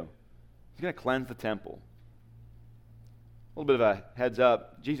going to do? He's going to cleanse the temple. A little bit of a heads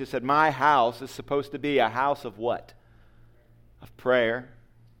up. Jesus said, my house is supposed to be a house of what? Of prayer.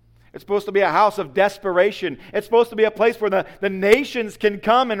 It's supposed to be a house of desperation. It's supposed to be a place where the nations can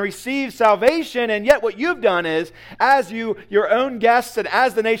come and receive salvation, and yet what you've done is, as your own guests and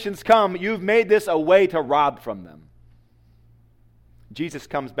as the nations come, you've made this a way to rob from them. Jesus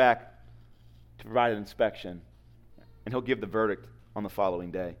comes back to provide an inspection, and he'll give the verdict on the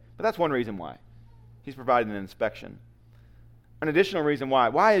following day. But that's one reason why. He's providing an inspection. An additional reason why.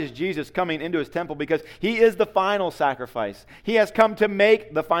 Why is Jesus coming into his temple? Because he is the final sacrifice. He has come to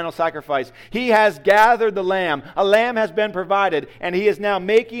make the final sacrifice. He has gathered the lamb. A lamb has been provided, and he is now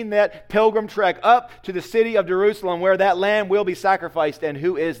making that pilgrim trek up to the city of Jerusalem where that lamb will be sacrificed. And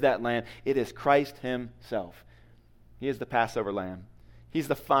who is that lamb? It is Christ himself. He is the Passover lamb. He's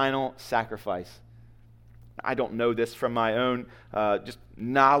the final sacrifice. I don't know this from my own just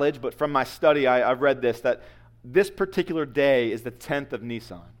knowledge, but from my study, I've read that this particular day is the 10th of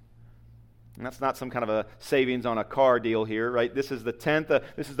Nisan. And that's not some kind of a savings on a car deal here, right? This is the 10th,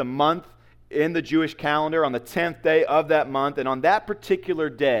 this is the month in the Jewish calendar on the 10th day of that month. And on that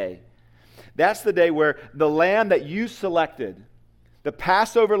particular day, that's the day where the lamb that you selected, the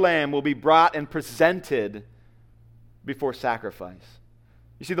Passover lamb, will be brought and presented before sacrifice.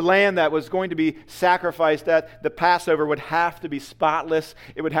 You see, the lamb that was going to be sacrificed at the Passover would have to be spotless.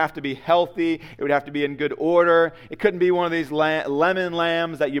 It would have to be healthy. It would have to be in good order. It couldn't be one of these lemon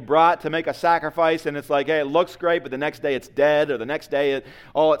lambs that you brought to make a sacrifice, and it's like, hey, it looks great, but the next day it's dead, or the next day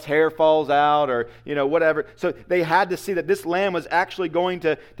all its hair falls out, or whatever. So they had to see that this lamb was actually going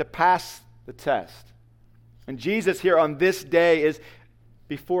to pass the test. And Jesus here on this day is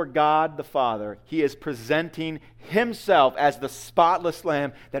before God the Father. He is presenting himself as the spotless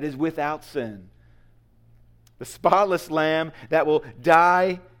lamb that is without sin. The spotless lamb that will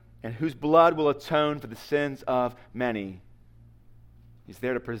die and whose blood will atone for the sins of many. He's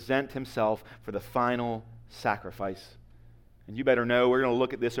there to present himself for the final sacrifice. And you better know, we're going to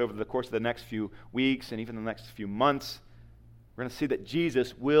look at this over the course of the next few weeks and even the next few months. We're going to see that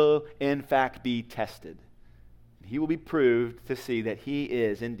Jesus will in fact be tested. He will be proved to see that he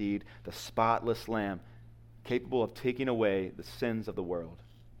is indeed the spotless lamb, capable of taking away the sins of the world.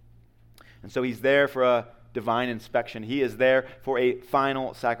 And so he's there for a divine inspection. He is there for a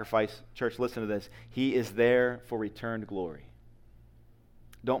final sacrifice. Church, listen to this. He is there for returned glory.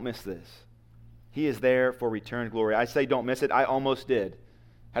 Don't miss this. He is there for returned glory. I say don't miss it. I almost did.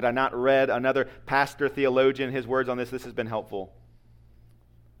 Had I not read another pastor theologian, his words on this has been helpful.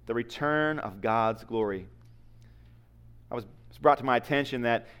 The return of God's glory. It's brought to my attention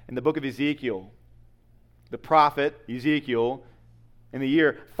that in the book of Ezekiel, the prophet Ezekiel, in the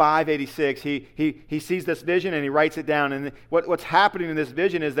year 586, he sees this vision and he writes it down. And what's happening in this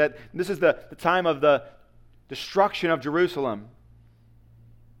vision is that this is the time of the destruction of Jerusalem.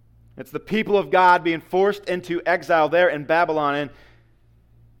 It's the people of God being forced into exile there in Babylon. And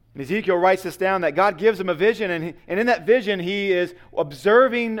Ezekiel writes this down, that God gives him a vision, and in that vision he is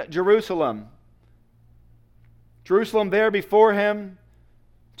observing Jerusalem. Jerusalem there before him,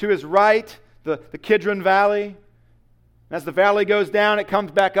 to his right, the Kidron Valley. And as the valley goes down, it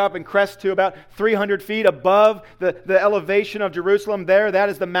comes back up and crests to about 300 feet above the elevation of Jerusalem there. That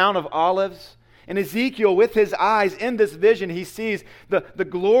is the Mount of Olives. And Ezekiel, with his eyes in this vision, he sees the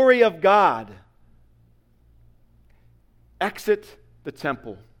glory of God exit the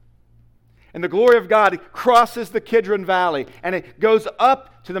temple. And the glory of God crosses the Kidron Valley, and it goes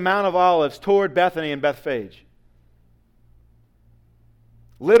up to the Mount of Olives toward Bethany and Bethphage.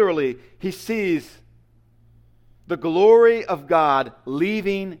 Literally, he sees the glory of God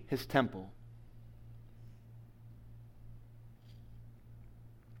leaving his temple.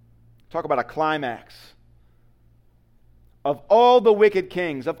 Talk about a climax. Of all the wicked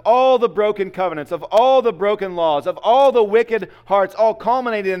kings, of all the broken covenants, of all the broken laws, of all the wicked hearts, all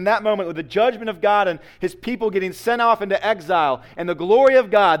culminated in that moment with the judgment of God and his people getting sent off into exile, and the glory of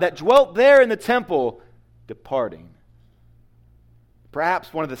God that dwelt there in the temple departing.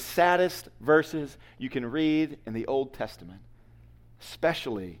 Perhaps one of the saddest verses you can read in the Old Testament,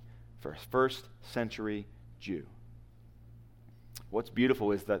 especially for a first century Jew. What's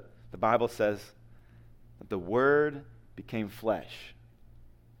beautiful is that the Bible says that the Word became flesh,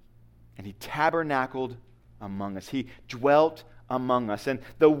 and he tabernacled among us. He dwelt among us. And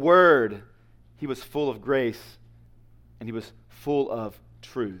the Word, he was full of grace, and he was full of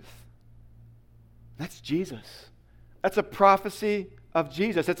truth. That's Jesus. That's a prophecy of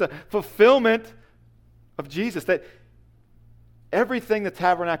Jesus. It's a fulfillment of Jesus. That everything the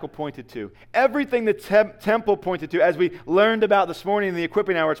tabernacle pointed to, everything the temple pointed to, as we learned about this morning in the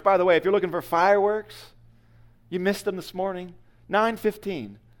equipping hour, which, by the way, if you're looking for fireworks, you missed them this morning,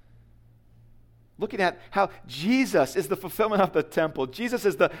 9:15. Looking at how Jesus is the fulfillment of the temple. Jesus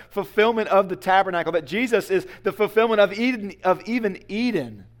is the fulfillment of the tabernacle. That Jesus is the fulfillment of even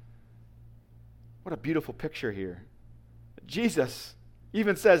Eden. What a beautiful picture here. Jesus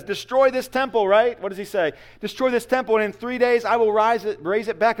even says, destroy this temple, right? What does he say? Destroy this temple, and in 3 days I will raise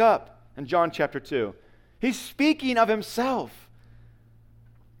it back up. In John chapter 2. He's speaking of himself.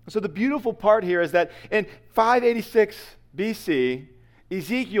 So the beautiful part here is that in 586 BC,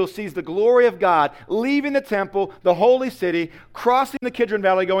 Ezekiel sees the glory of God leaving the temple, the holy city, crossing the Kidron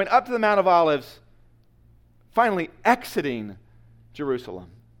Valley, going up to the Mount of Olives, finally exiting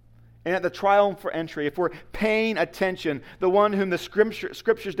Jerusalem. And at the triumphal entry, if we're paying attention, the one whom the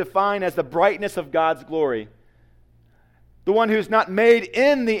scriptures define as the brightness of God's glory, the one who's not made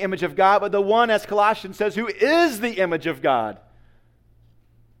in the image of God, but the one, as Colossians says, who is the image of God.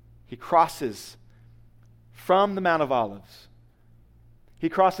 He crosses from the Mount of Olives. He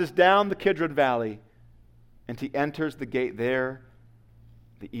crosses down the Kidron Valley, and he enters the gate there,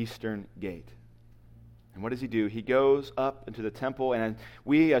 the eastern gate. And what does he do? He goes up into the temple, and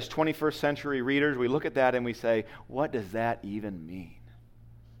we as 21st century readers, we look at that and we say, what does that even mean?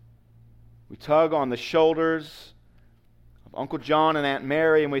 We tug on the shoulders of Uncle John and Aunt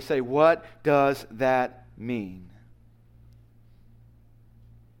Mary, and we say, what does that mean?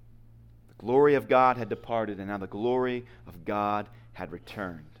 The glory of God had departed, and now the glory of God had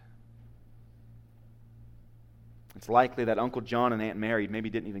returned. It's likely that Uncle John and Aunt Mary maybe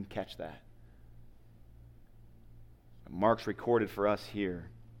didn't even catch that. Mark's recorded for us here.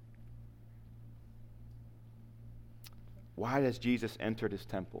 Why does Jesus enter his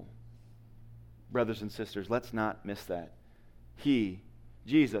temple? Brothers and sisters, let's not miss that. He,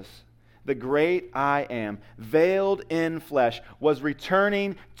 Jesus, the great I Am, veiled in flesh, was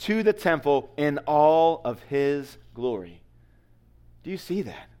returning to the temple in all of his glory. Do you see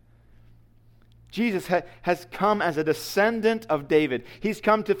that? Jesus has come as a descendant of David. He's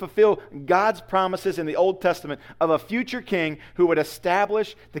come to fulfill God's promises in the Old Testament of a future king who would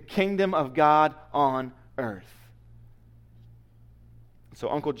establish the kingdom of God on earth. So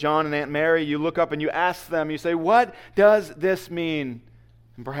Uncle John and Aunt Mary, you look up and you ask them, you say, what does this mean?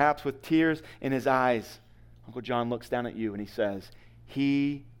 And perhaps with tears in his eyes, Uncle John looks down at you and he says,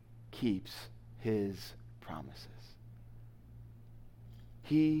 he keeps his promises.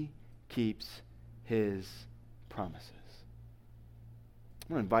 He keeps his promises.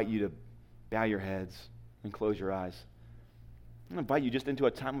 I'm going to invite you to bow your heads and close your eyes. I'm going to invite you just into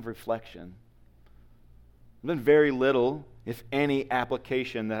a time of reflection. There's been very little, if any,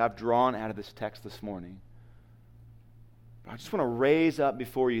 application that I've drawn out of this text this morning. But I just want to raise up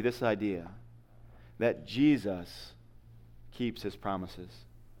before you this idea that Jesus keeps his promises.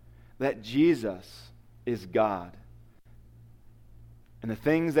 That Jesus is God. And the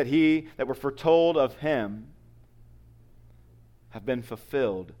things that were foretold of him have been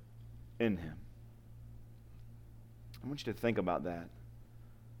fulfilled in him. I want you to think about that.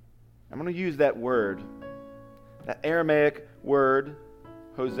 I'm going to use that word, that Aramaic word,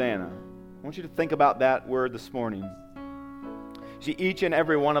 Hosanna. I want you to think about that word this morning. See, each and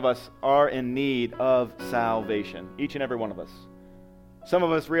every one of us are in need of salvation. Each and every one of us. Some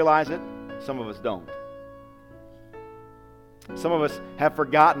of us realize it, some of us don't. Some of us have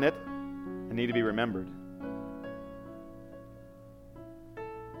forgotten it and need to be remembered.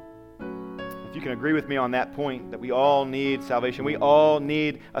 If you can agree with me on that point, that we all need salvation, we all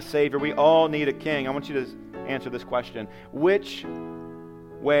need a Savior, we all need a King, I want you to answer this question. Which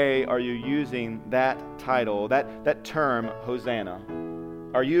way are you using that title, that term, Hosanna?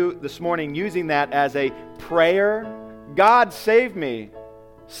 Are you this morning using that as a prayer? God, save me.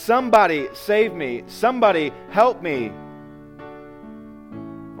 Somebody save me. Somebody help me.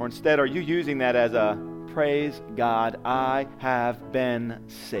 Or instead, are you using that as a praise God, I have been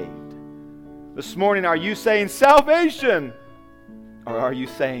saved? This morning, are you saying salvation? Or are you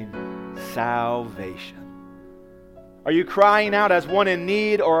saying salvation? Are you crying out as one in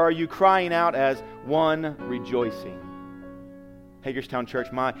need, or are you crying out as one rejoicing? Hagerstown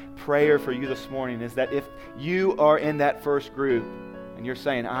Church, my prayer for you this morning is that if you are in that first group, and you're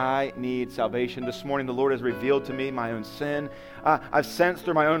saying, I need salvation. This morning the Lord has revealed to me my own sin. I've sensed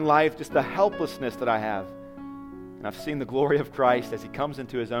through my own life just the helplessness that I have. And I've seen the glory of Christ as he comes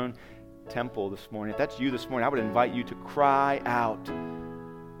into his own temple this morning. If that's you this morning, I would invite you to cry out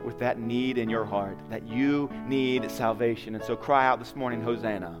with that need in your heart, that you need salvation. And so cry out this morning,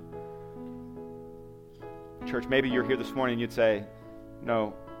 Hosanna. Church, maybe you're here this morning and you'd say,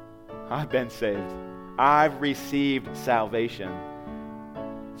 no, I've been saved. I've received salvation.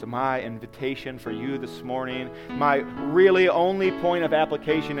 So my invitation for you this morning, my really only point of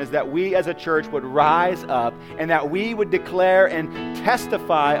application is that we as a church would rise up and that we would declare and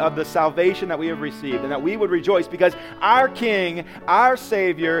testify of the salvation that we have received, and that we would rejoice because our King, our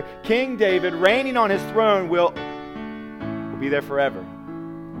Savior, King David, reigning on his throne will be there forever.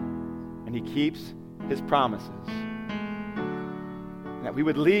 And he keeps his promises. And that we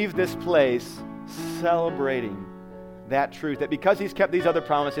would leave this place celebrating that truth, that because he's kept these other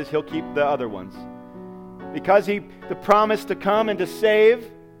promises, he'll keep the other ones. Because the promise to come and to save,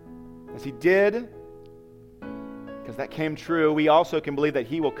 as he did, because that came true, we also can believe that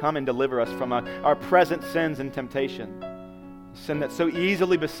he will come and deliver us from our present sins and temptation. Sin that so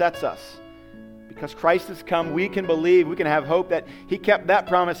easily besets us. Because Christ has come, we can believe, we can have hope that he kept that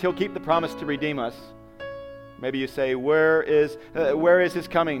promise, he'll keep the promise to redeem us. Maybe you say, where is his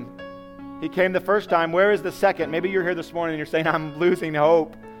coming? He came the first time. Where is the second? Maybe you're here this morning and you're saying, I'm losing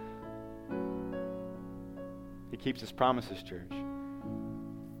hope. He keeps his promises, church.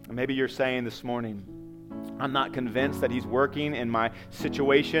 And maybe you're saying this morning, I'm not convinced that he's working in my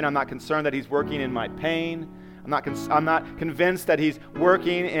situation. I'm not concerned that he's working in my pain. I'm not convinced that he's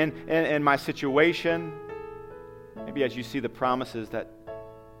working in my situation. Maybe as you see the promises that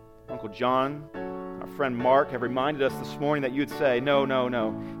Uncle John, our friend Mark have reminded us this morning that you'd say, no, no,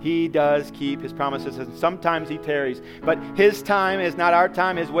 no. He does keep his promises, and sometimes he tarries. But his time is not our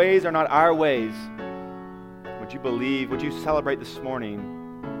time. His ways are not our ways. Would you believe, would you celebrate this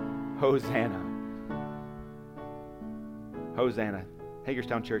morning? Hosanna. Hosanna.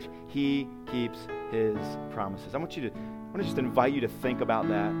 Hagerstown Church, he keeps his promises. I want to just invite you to think about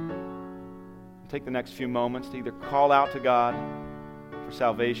that. Take the next few moments to either call out to God for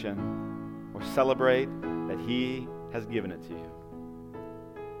salvation or celebrate that he has given it to you.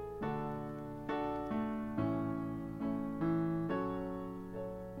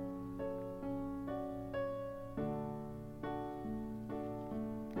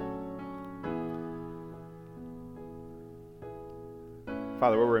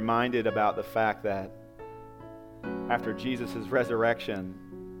 Father, we're reminded about the fact that after Jesus' resurrection,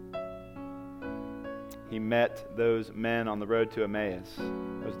 he met those men on the road to Emmaus,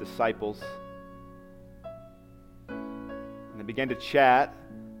 those disciples, and they began to chat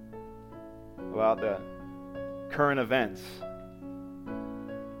about the current events.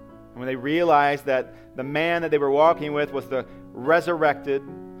 And when they realized that the man that they were walking with was the resurrected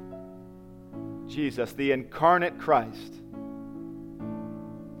Jesus, the incarnate Christ,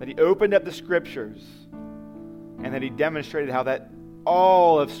 that he opened up the Scriptures and that he demonstrated how that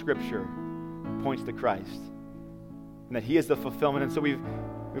all of Scripture points to Christ and that he is the fulfillment. And so we've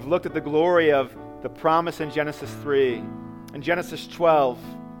looked at the glory of the promise in Genesis 3, in Genesis 12,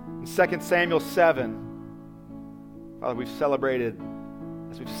 in 2 Samuel 7. Father, we've celebrated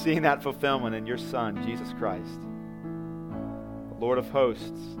as we've seen that fulfillment in your Son, Jesus Christ, the Lord of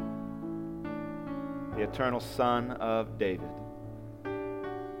hosts, the eternal Son of David.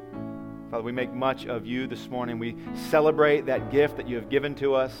 Father, we make much of you this morning. We celebrate that gift that you have given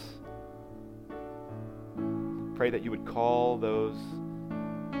to us. Pray that you would call those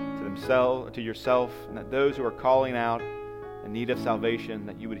to themselves, to yourself, and that those who are calling out in need of salvation,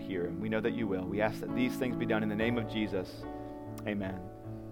 that you would hear. And we know that you will. We ask that these things be done in the name of Jesus. Amen.